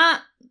falso, ma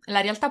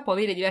la realtà può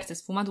avere diverse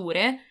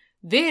sfumature.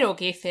 Vero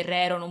che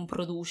Ferrero non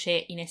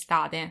produce in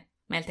estate,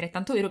 ma è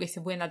altrettanto vero che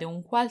se voi andate a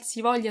un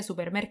qualsivoglia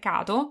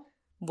supermercato,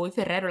 voi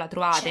Ferrero la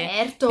trovate,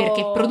 certo,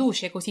 perché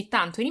produce così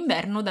tanto in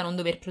inverno da non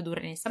dover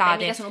produrre in estate.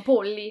 Vabbè, mica sono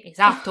polli.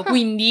 Esatto,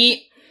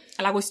 quindi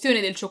la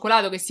questione del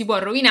cioccolato che si può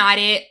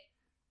rovinare,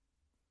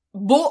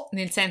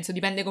 nel senso,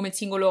 dipende come il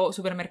singolo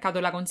supermercato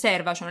la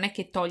conserva, cioè non è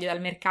che toglie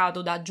dal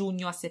mercato da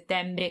giugno a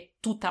settembre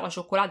tutta la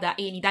cioccolata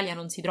e in Italia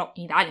non si trova,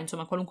 in Italia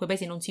insomma in qualunque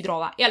paese non si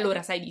trova, e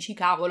allora sai, dici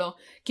cavolo,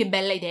 che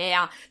bella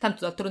idea,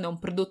 tanto d'altronde è un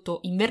prodotto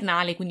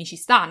invernale, quindi ci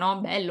sta, no?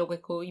 Bello,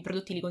 i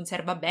prodotti li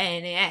conserva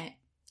bene,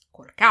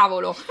 col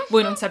cavolo,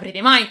 voi non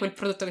saprete mai quel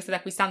prodotto che state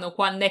acquistando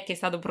quando è che è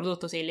stato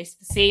prodotto, se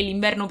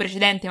l'inverno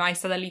precedente ma è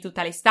stata lì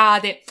tutta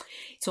l'estate,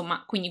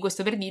 insomma, quindi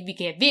questo per dirvi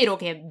che è vero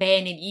che è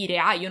bene dire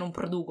io non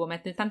produco,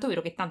 ma è tanto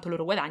vero che tanto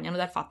loro guadagnano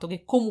dal fatto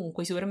che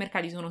comunque i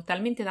supermercati sono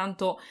talmente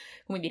tanto,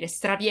 come dire,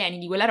 strapieni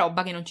di quella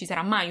roba che non ci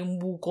sarà mai un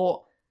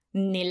buco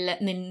nella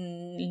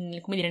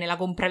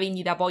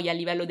compravendita poi a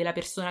livello della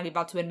persona che va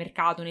al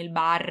supermercato, nel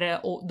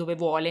bar o dove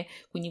vuole.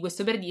 Quindi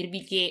questo per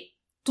dirvi che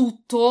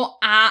tutto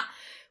ha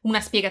una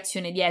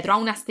spiegazione dietro, ha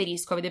un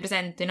asterisco, avete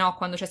presente, no?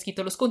 Quando c'è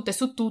scritto lo sconto è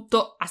su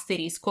tutto,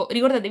 asterisco.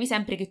 Ricordatevi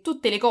sempre che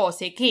tutte le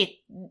cose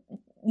che,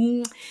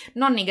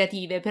 non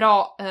negative,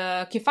 però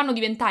che fanno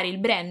diventare il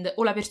brand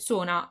o la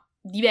persona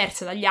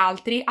diversa dagli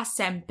altri, ha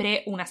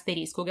sempre un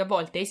asterisco, che a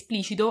volte è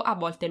esplicito, a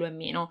volte lo è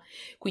meno.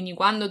 Quindi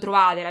quando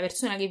trovate la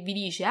persona che vi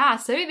dice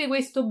sapete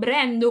questo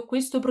brand o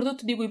questo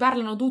prodotto di cui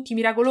parlano tutti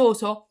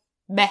miracoloso?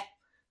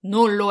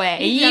 Non lo è.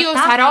 E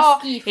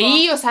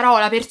io sarò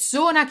la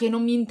persona che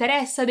non mi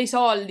interessa dei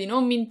soldi,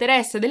 non mi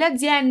interessa delle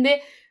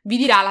aziende, vi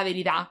dirà la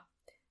verità.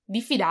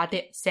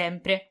 Diffidate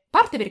sempre.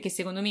 Parte perché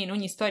secondo me in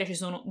ogni storia ci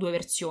sono due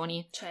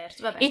versioni.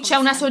 Certo, vabbè, e c'è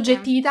una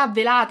soggettività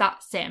velata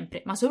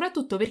sempre, ma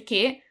soprattutto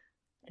perché,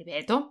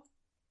 ripeto,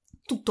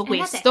 tutto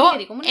questo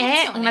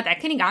è una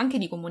tecnica anche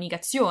di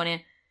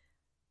comunicazione.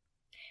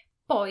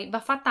 Poi va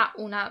fatta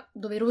una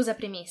doverosa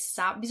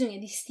premessa, bisogna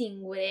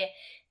distinguere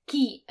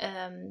chi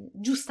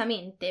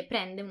giustamente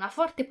prende una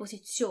forte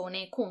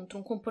posizione contro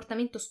un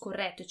comportamento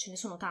scorretto, e ce ne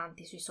sono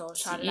tanti sui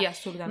social. Sì,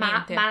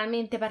 assolutamente. Ma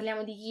banalmente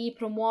parliamo di chi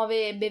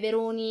promuove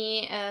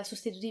beveroni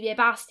sostitutivi ai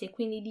pasti e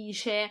quindi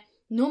dice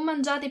non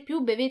mangiate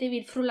più, bevetevi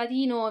il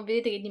frullatino e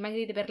vedete che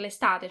dimagrite per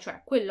l'estate.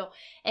 Cioè, quello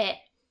è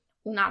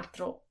un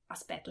altro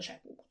aspetto. Cioè,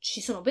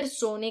 ci sono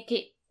persone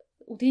che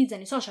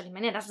utilizzano i social in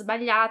maniera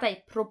sbagliata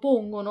e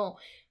propongono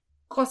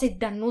cose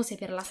dannose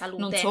per la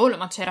salute. Non solo,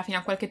 ma c'era fino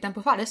a qualche tempo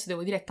fa, adesso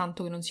devo dire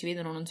tanto che non si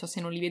vedono, non so se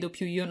non li vedo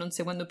più io, non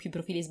seguendo più i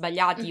profili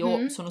sbagliati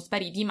o sono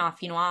spariti, ma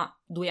fino a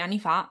 2 anni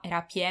fa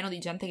era pieno di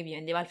gente che vi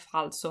vendeva il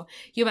falso.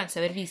 Io penso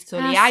di aver visto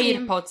le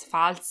AirPods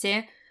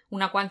false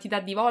una quantità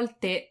di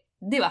volte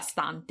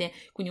devastante,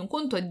 quindi un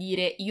conto è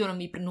dire io non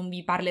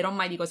vi parlerò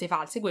mai di cose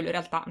false, quello in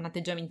realtà è un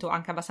atteggiamento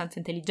anche abbastanza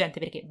intelligente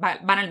perché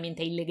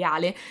banalmente è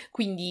illegale,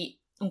 quindi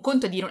un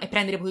conto è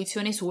prendere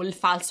posizione sul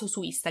falso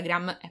su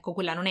Instagram, ecco,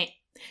 quella non è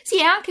Sì,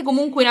 è anche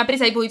comunque una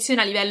presa di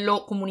posizione a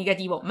livello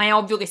comunicativo, ma è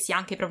ovvio che sia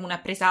anche proprio una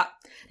presa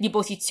di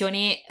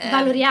posizione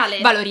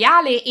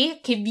valoriale e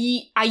che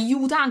vi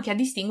aiuta anche a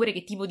distinguere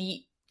che tipo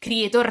di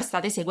creator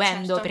state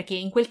seguendo, certo. Perché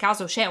in quel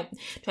caso cioè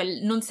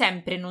non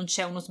sempre non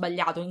c'è uno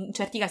sbagliato, in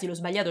certi casi lo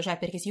sbagliato c'è,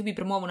 perché se io vi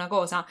promuovo una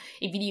cosa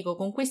e vi dico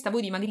con questa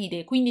voi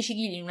dimagrite 15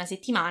 kg in una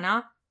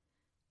settimana,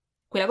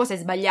 quella cosa è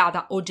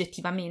sbagliata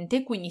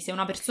oggettivamente, quindi se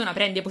una persona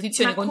prende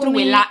posizione contro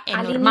quella è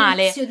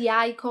normale. All'inizio di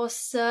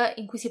IQOS,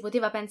 in cui si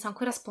poteva, penso,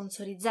 ancora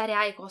sponsorizzare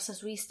IQOS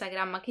su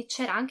Instagram, che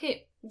c'era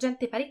anche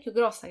gente parecchio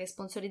grossa che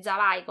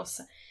sponsorizzava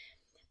IQOS,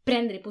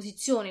 prendere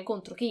posizione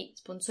contro chi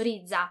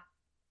sponsorizza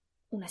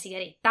una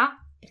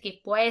sigaretta, perché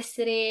può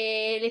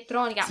essere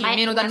elettronica, sì, ma è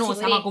meno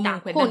dannosa, ma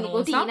comunque con dannosa.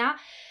 nicotina,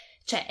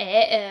 cioè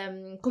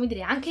è, come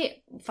dire,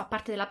 anche fa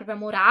parte della propria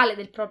morale,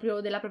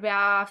 della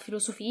propria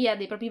filosofia,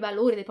 dei propri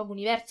valori, del proprio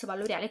universo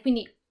valoriale,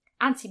 quindi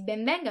anzi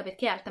ben venga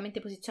perché è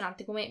altamente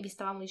posizionante, come vi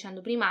stavamo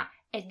dicendo prima,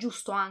 è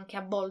giusto anche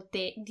a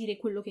volte dire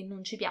quello che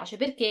non ci piace,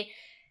 perché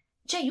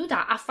ci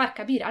aiuta a far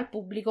capire al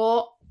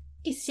pubblico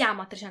che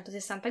siamo a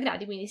 360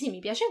 gradi, quindi sì, mi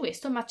piace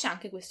questo, ma c'è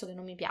anche questo che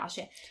non mi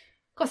piace.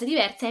 Cosa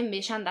diversa è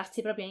invece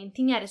andarsi proprio a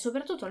intignare,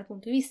 soprattutto dal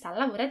punto di vista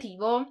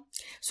lavorativo,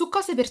 su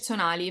cose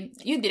personali.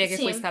 Io direi che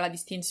questa è la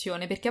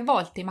distinzione, perché a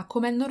volte, ma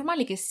come è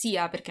normale che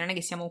sia, perché non è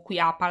che siamo qui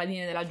a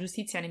paladine della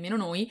giustizia nemmeno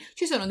noi,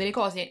 ci sono delle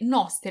cose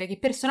nostre che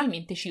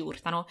personalmente ci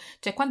urtano.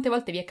 Cioè, quante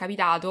volte vi è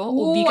capitato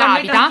o vi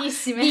capita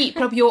di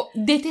proprio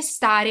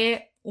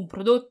detestare un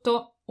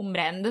prodotto, un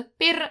brand,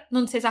 per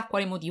non si sa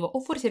quale motivo,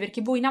 o forse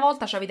perché voi una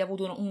volta ci avete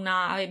avuto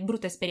una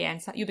brutta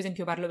esperienza. Io per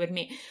esempio parlo per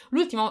me,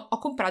 l'ultimo ho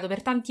comprato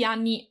per tanti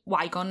anni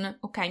Wycon,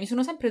 ok, mi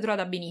sono sempre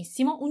trovata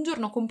benissimo. Un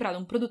giorno ho comprato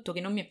un prodotto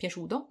che non mi è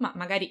piaciuto, ma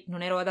magari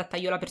non ero adatta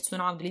io la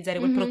persona a utilizzare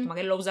quel prodotto,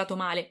 magari l'ho usato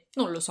male,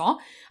 non lo so.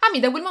 A me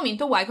da quel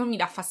momento Wycon mi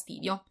dà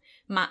fastidio.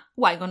 Ma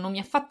Wycon non mi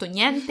ha fatto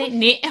niente,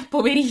 né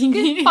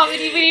poverini.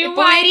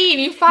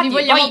 Poverini, infatti. Vi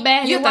vogliamo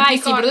bene, io ho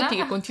tantissimi prodotti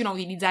che continuo a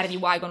utilizzare di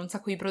Wycon, un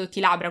sacco di prodotti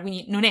labbra,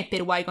 quindi non è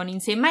per Wycon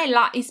in sé, ma è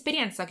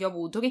l'esperienza che ho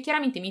avuto che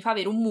chiaramente mi fa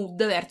avere un mood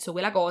verso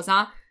quella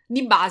cosa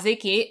di base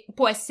che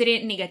può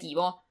essere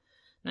negativo.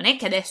 Non è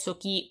che adesso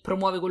chi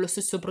promuove quello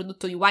stesso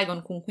prodotto di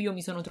Wycon con cui io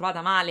mi sono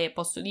trovata male,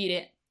 posso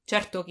dire...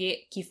 Certo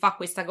che chi fa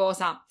questa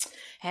cosa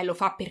lo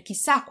fa per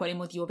chissà quale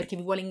motivo, perché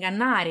vi vuole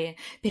ingannare,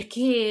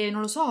 perché,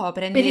 non lo so,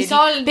 per i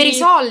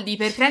soldi,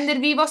 per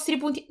prendervi i vostri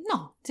punti.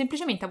 No,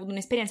 semplicemente ha avuto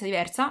un'esperienza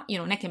diversa. Io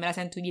non è che me la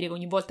sento dire che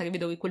ogni volta che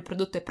vedo che quel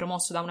prodotto è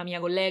promosso da una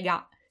mia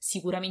collega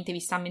sicuramente vi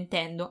sta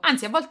mentendo.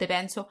 Anzi, a volte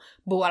penso,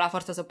 alla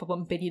forza sono proprio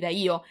impedita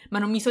io, ma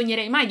non mi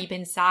sognerei mai di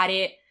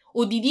pensare...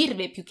 o di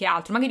dirle più che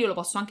altro, magari io lo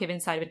posso anche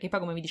pensare, perché poi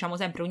come vi diciamo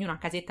sempre ognuno a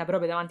casetta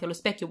proprio davanti allo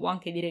specchio può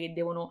anche dire che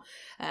devono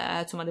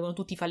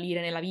tutti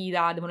fallire nella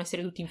vita, devono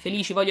essere tutti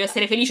infelici, voglio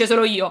essere felice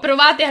solo io.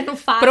 Provate a non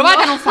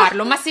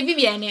farlo, ma se vi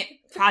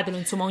viene fatelo,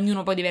 insomma,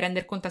 ognuno poi deve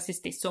render conto a se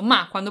stesso.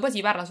 Ma quando poi si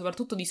parla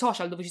soprattutto di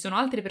social dove ci sono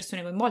altre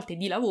persone coinvolte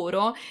di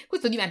lavoro,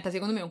 questo diventa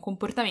secondo me un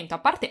comportamento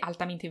a parte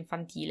altamente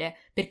infantile,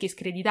 perché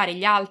screditare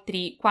gli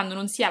altri quando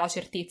non si ha la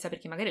certezza,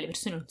 perché magari le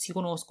persone non si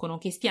conoscono,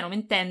 che stiano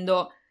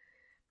mentendo,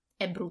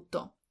 è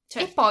brutto.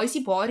 Certo. E poi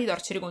si può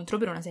ritorcere contro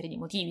per una serie di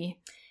motivi.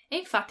 E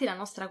infatti la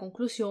nostra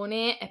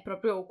conclusione è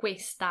proprio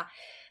questa.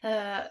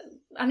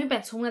 A noi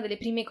penso una delle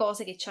prime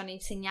cose che ci hanno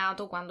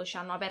insegnato quando ci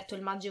hanno aperto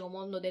il magico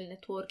mondo del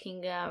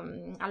networking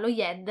allo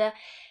IED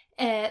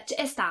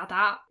è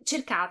stata: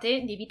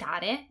 cercate di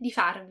evitare di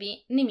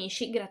farvi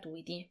nemici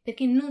gratuiti,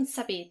 perché non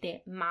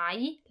sapete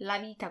mai la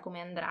vita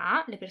come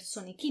andrà, le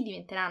persone chi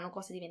diventeranno,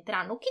 cosa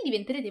diventeranno, chi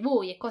diventerete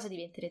voi e cosa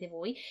diventerete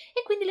voi,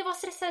 e quindi le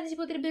vostre strade si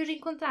potrebbero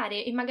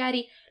rincontrare e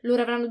magari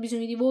loro avranno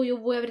bisogno di voi o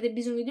voi avrete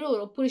bisogno di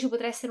loro, oppure ci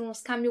potrà essere uno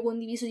scambio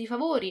condiviso di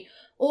favori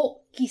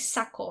o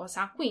chissà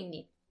cosa.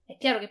 Quindi è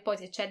chiaro che poi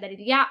se c'è da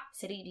litigare,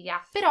 si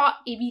litiga, però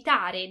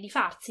evitare di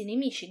farsi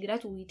nemici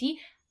gratuiti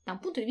da un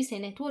punto di vista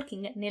di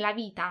networking nella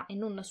vita e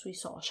non sui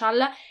social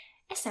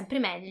è sempre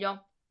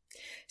meglio.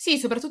 Sì,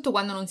 soprattutto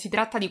quando non si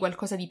tratta di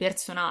qualcosa di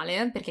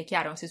personale, perché è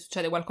chiaro, se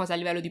succede qualcosa a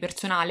livello di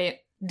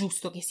personale,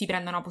 giusto che si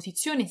prenda una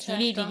posizione, si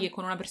litighi e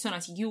con una persona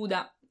si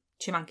chiuda,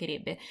 ci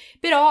mancherebbe.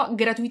 Però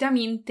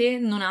gratuitamente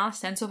non ha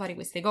senso fare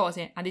queste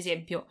cose. Ad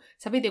esempio,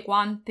 sapete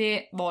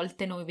quante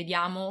volte noi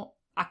vediamo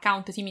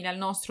account simili al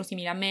nostro,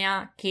 simili a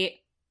Mea,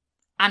 che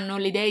hanno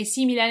le idee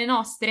simili alle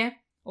nostre?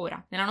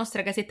 Ora, nella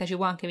nostra casetta ci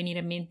può anche venire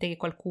in mente che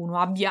qualcuno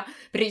abbia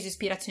preso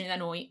ispirazione da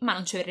noi, ma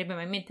non ci verrebbe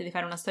mai in mente di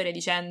fare una storia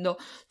dicendo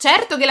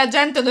certo che la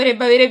gente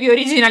dovrebbe avere più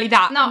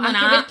originalità. No, non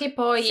anche perché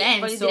poi,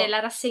 voglio dire, la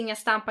rassegna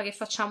stampa che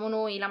facciamo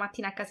noi la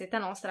mattina a casetta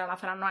nostra la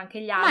faranno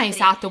anche gli altri. Ma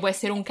esatto, può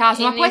essere un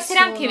caso, ma può essere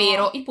anche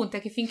vero. Il punto è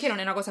che finché non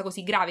è una cosa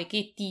così grave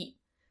che ti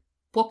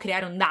può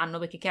creare un danno,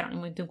 perché chiaro nel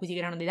momento in cui si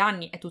creano dei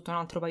danni è tutto un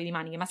altro paio di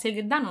maniche, ma se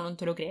il danno non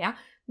te lo crea,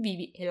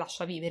 vivi e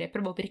lascia vivere,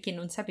 proprio perché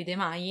non sapete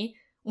mai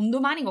un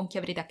domani con chi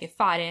avrete a che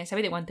fare.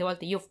 Sapete quante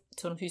volte io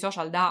sono sui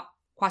social da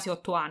quasi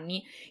 8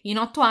 anni? In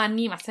 8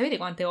 anni, ma sapete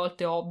quante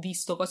volte ho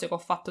visto cose che ho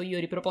fatto io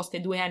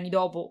riproposte 2 anni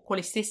dopo con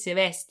le stesse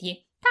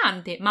vesti?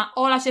 Tante, ma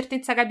ho la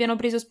certezza che abbiano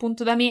preso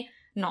spunto da me?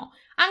 No.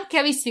 Anche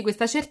avessi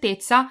questa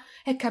certezza,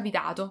 è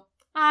capitato.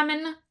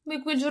 Amen.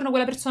 Quel giorno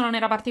quella persona non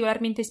era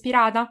particolarmente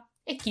ispirata.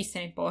 E chi se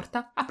ne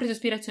importa? Ha preso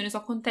ispirazione,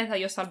 sono contenta,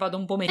 io ho salvato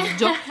un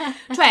pomeriggio.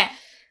 Cioè,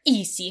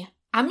 easy.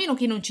 A meno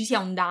che non ci sia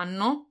un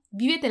danno,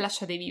 vivete e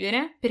lasciate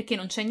vivere, perché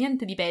non c'è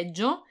niente di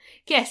peggio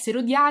che essere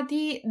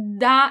odiati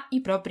dai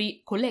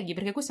propri colleghi,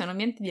 perché questo è un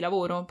ambiente di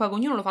lavoro. Poi che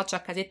ognuno lo faccia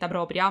a casetta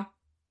propria.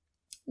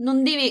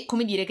 Non deve,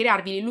 come dire,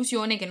 crearvi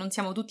l'illusione che non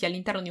siamo tutti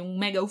all'interno di un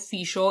mega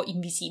ufficio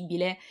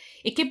invisibile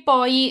e che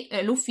poi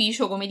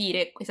l'ufficio, come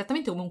dire,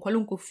 esattamente come un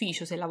qualunque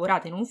ufficio, se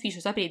lavorate in un ufficio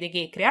sapete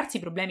che crearsi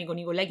problemi con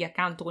i colleghi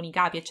accanto, con i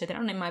capi, eccetera,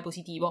 non è mai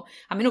positivo,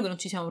 a meno che non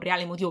ci sia un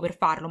reale motivo per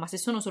farlo, ma se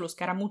sono solo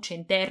scaramucce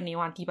interne o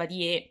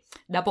antipatie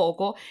da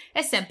poco,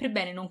 è sempre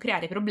bene non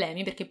creare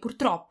problemi perché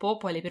purtroppo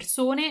poi le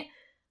persone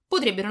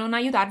potrebbero non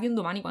aiutarvi un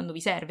domani quando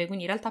vi serve,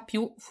 quindi in realtà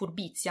più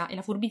furbizia, e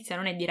la furbizia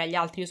non è dire agli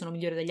altri io sono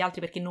migliore degli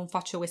altri perché non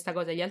faccio questa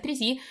cosa e gli altri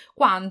sì,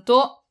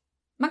 quanto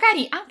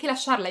magari anche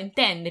lasciarla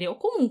intendere o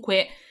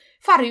comunque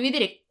farvi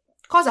vedere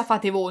cosa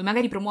fate voi,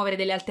 magari promuovere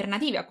delle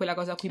alternative a quella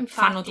cosa a cui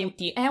fanno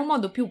tutti, è un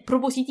modo più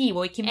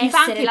propositivo e che vi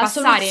fa anche la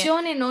passare...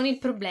 soluzione, non il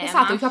problema.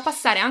 Esatto, vi fa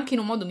passare anche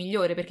in un modo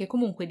migliore, perché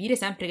comunque dire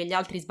sempre che gli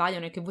altri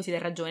sbagliano e che voi siete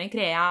ragione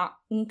crea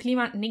un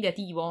clima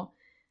negativo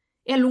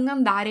e a lungo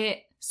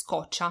andare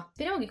scoccia.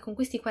 Speriamo che con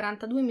questi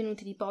 42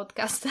 minuti di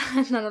podcast,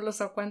 no, non lo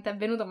so quanto è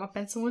avvenuto, ma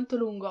penso molto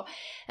lungo,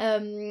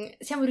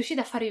 siamo riusciti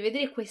a farvi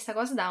vedere questa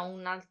cosa da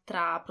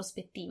un'altra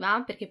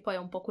prospettiva, perché poi è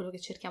un po' quello che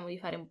cerchiamo di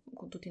fare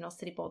con tutti i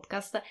nostri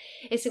podcast,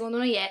 e secondo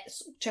noi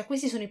cioè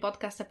questi sono i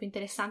podcast più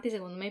interessanti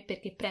secondo me,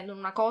 perché prendono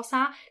una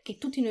cosa che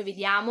tutti noi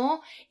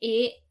vediamo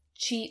e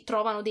ci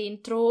trovano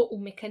dentro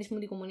un meccanismo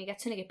di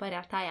comunicazione che poi in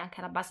realtà è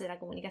anche alla base della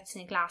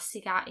comunicazione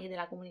classica e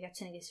della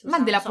comunicazione che si usa,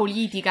 ma della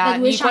politica, da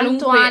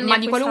 200 ma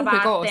di qualunque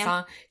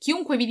cosa.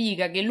 Chiunque vi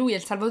dica che lui è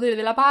il salvatore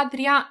della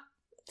patria,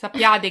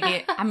 sappiate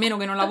che a meno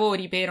che non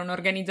lavori per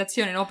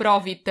un'organizzazione no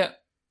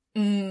profit.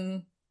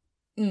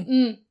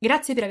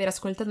 Grazie per aver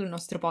ascoltato il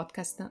nostro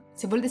podcast.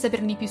 Se volete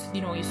saperne di più su di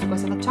noi, su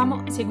cosa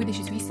facciamo,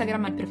 seguiteci su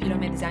Instagram al profilo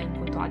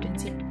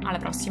medesign.agency. Alla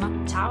prossima.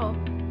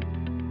 Ciao!